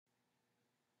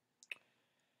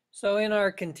So in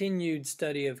our continued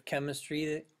study of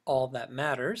chemistry, all that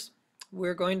matters,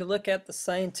 we're going to look at the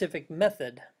scientific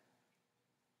method.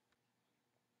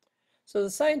 So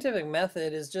the scientific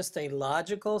method is just a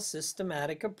logical,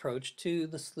 systematic approach to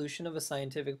the solution of a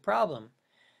scientific problem.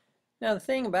 Now the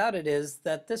thing about it is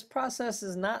that this process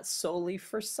is not solely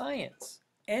for science.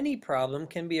 Any problem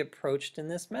can be approached in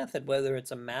this method, whether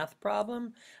it's a math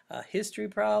problem, a history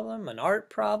problem, an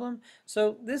art problem.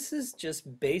 So this is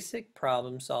just basic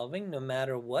problem solving no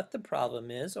matter what the problem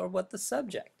is or what the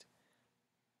subject.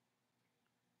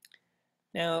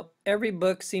 Now, every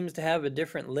book seems to have a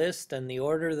different list and the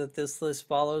order that this list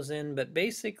follows in, but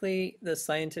basically the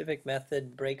scientific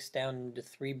method breaks down into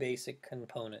three basic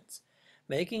components: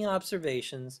 making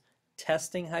observations,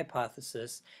 testing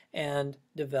hypotheses, and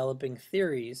developing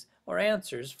theories or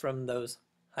answers from those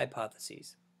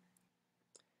hypotheses.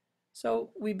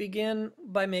 So we begin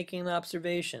by making an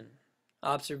observation.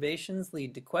 Observations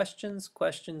lead to questions,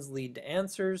 questions lead to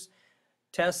answers,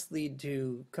 tests lead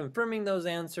to confirming those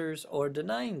answers or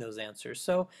denying those answers.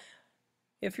 So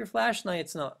if your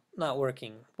flashlight's not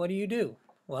working, what do?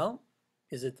 Well,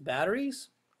 is it the batteries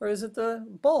or is it the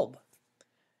bulb?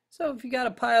 So if you got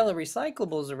a pile of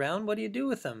recyclables around, what do you do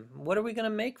with them? What are we going to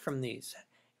make from these?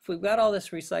 If we've got all this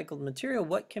recycled material,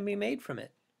 what can be made from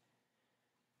it?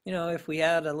 You know, if we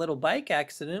had a little bike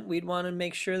accident, we'd want to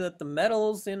make sure that the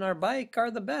metals in our bike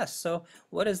are the best. So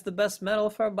what is the best metal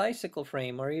for a bicycle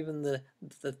frame or even the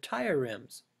tire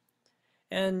rims?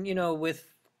 And, you know, with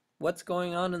what's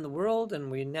going on in the world, and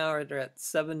we now are at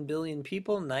 7 billion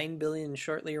people, 9 billion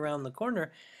shortly around the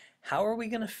corner, how are we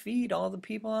going to feed all the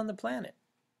people on the planet?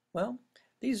 Well,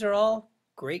 these are all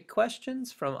great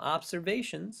questions from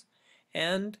observations,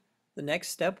 and the next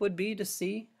step would be to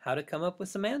see how to come up with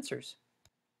some answers.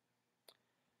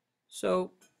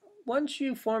 So once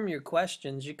you form your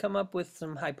questions, you come up with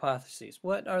some hypotheses.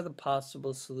 What are the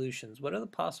possible solutions? What are the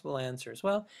possible answers?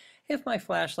 Well, if my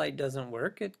flashlight doesn't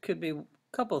work, it could be a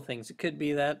couple of things. It could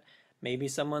be that maybe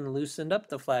someone loosened up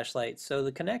the flashlight so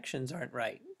the connections aren't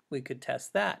right. We could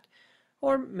test that.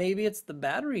 Or maybe it's the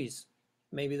batteries.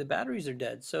 Maybe the batteries are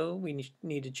dead, so we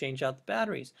need to change out the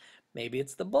batteries. Maybe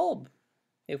it's the bulb.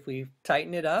 If we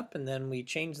tighten it up and then we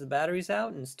change the batteries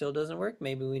out and it still doesn't work,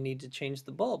 maybe we need to change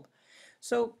the bulb.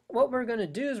 So what we're going to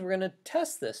do is we're going to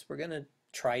test this. We're going to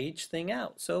try each thing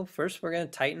out. So first we're going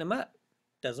to tighten them up.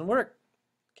 Doesn't work.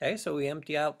 Okay, so we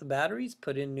empty out the batteries,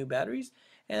 put in new batteries,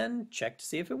 and check to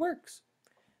see if it works.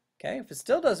 Okay, if it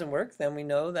still doesn't work, then we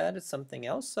know that it's something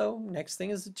else. So next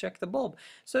thing is to check the bulb.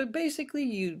 So basically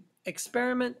you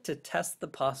experiment to test the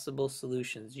possible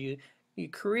solutions. You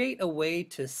create a way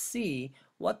to see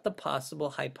what the possible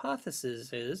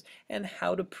hypothesis is and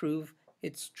how to prove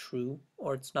it's true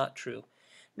or it's not true.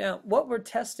 Now, what we're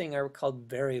testing are called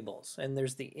variables, and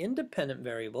there's the independent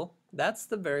variable. That's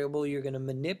the variable you're going to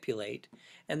manipulate,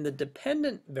 and the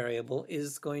dependent variable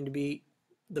is going to be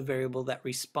the variable that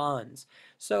responds.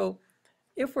 So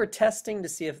if we're testing to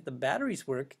see if the batteries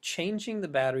work, changing the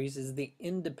batteries is the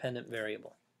independent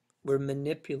variable. We're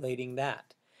manipulating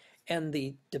that. And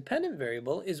the dependent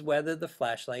variable is whether the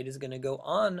flashlight is going to go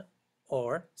on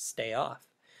or stay off.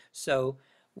 So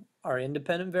our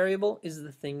independent variable is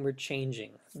the thing we're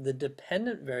changing. The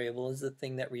dependent variable is the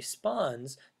thing that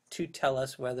responds to tell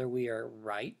us whether we are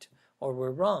right or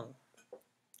we're wrong.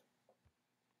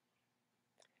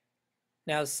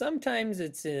 Now, sometimes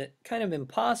it's kind of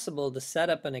impossible to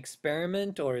set up an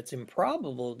experiment, or it's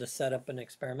improbable to set up an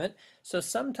experiment. So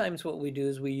sometimes what we do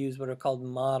is we use what are called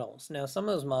models. Now, some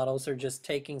of those models are just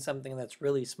taking something that's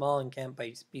really small and can't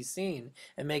be seen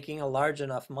and making a large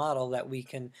enough model that we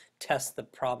can test the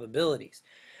probabilities.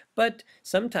 But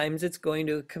sometimes it's going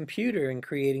to a computer and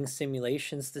creating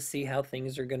simulations to see how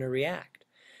things are going to react.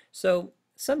 So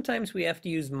sometimes we have to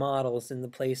use models in the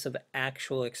place of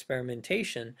actual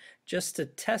experimentation just to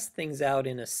test things out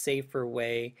in a safer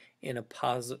way, in a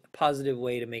positive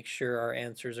way to make sure our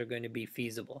answers are going to be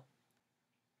feasible.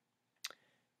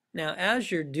 Now,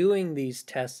 as you're doing these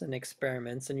tests and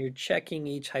experiments and you're checking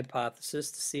each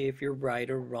hypothesis to see if you're right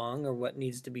or wrong or what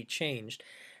needs to be changed,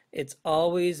 it's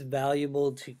always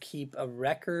valuable to keep a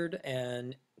record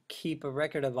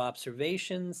of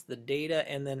observations, the data,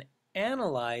 and then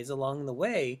analyze along the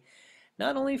way,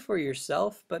 not only for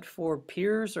yourself, but for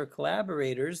peers or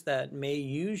collaborators that may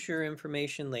use your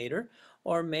information later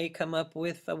or may come up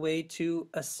with a way to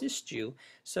assist you.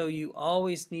 So you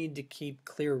always need to keep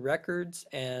clear records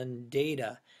and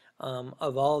data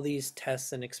of all these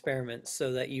tests and experiments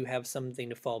so that you have something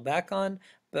to fall back on,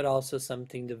 but also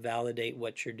something to validate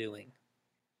what you're doing.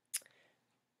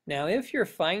 Now, if your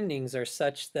findings are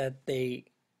such that they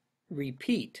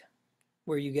repeat,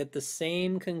 where you get the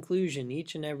same conclusion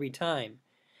each and every time,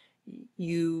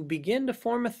 you begin to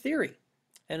form a theory.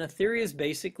 And a theory is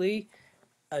basically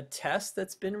a test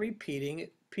that's been repeated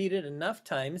enough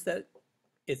times that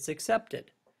it's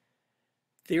accepted.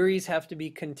 Theories have to be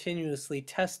continuously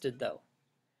tested, though.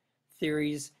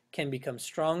 Theories can become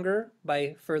stronger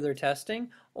by further testing,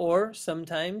 or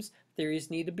sometimes theories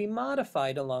need to be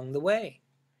modified along the way.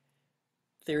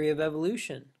 Theory of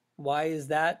evolution. Why is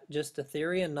that just a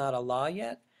theory and not a law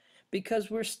yet? Because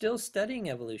we're still studying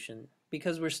evolution,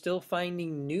 because we're still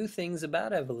finding new things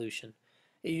about evolution.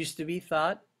 It used to be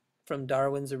thought from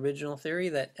Darwin's original theory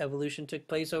that evolution took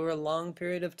place over a long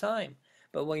period of time,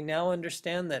 but we now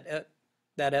understand that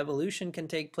evolution can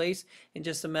take place in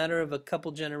just a matter of a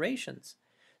couple generations.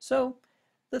 So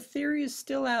the theory is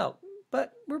still out,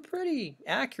 but we're pretty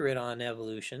accurate on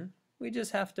evolution. We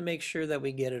just have to make sure that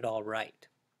we get it all right.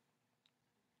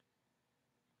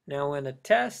 Now, when a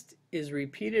test is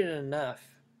repeated enough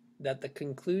that the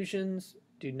conclusions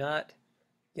do not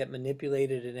get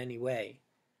manipulated in any way,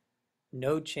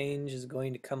 no change is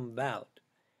going to come about,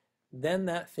 then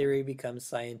that theory becomes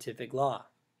scientific law,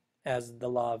 as the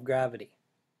law of gravity.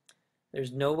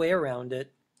 There's no way around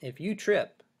it. If you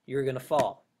trip, you're going to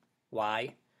fall.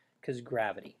 Why? Because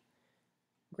gravity.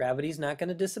 Gravity's not going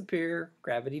to disappear.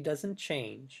 Gravity doesn't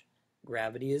change.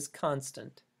 Gravity is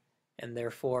constant, and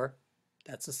therefore,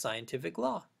 that's a scientific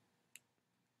law.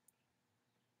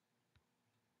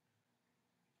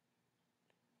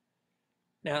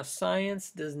 Now, science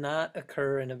does not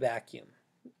occur in a vacuum.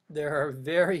 There are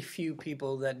very few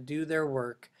people that do their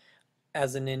work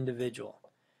as an individual.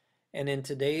 And in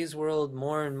today's world,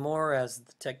 more and more as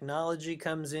the technology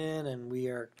comes in and we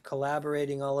are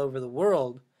collaborating all over the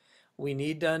world, we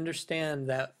need to understand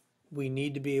that we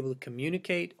need to be able to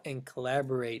communicate and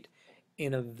collaborate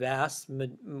in a vast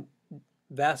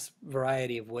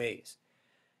variety of ways.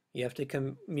 You have to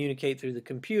communicate through the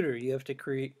computer. You have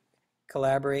to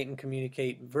collaborate and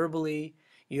communicate verbally.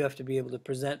 You have to be able to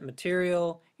present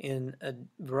material in a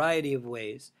variety of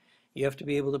ways. You have to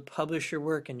be able to publish your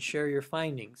work and share your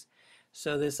findings.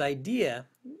 So this idea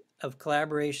of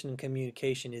collaboration and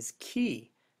communication is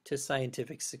key to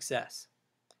scientific success.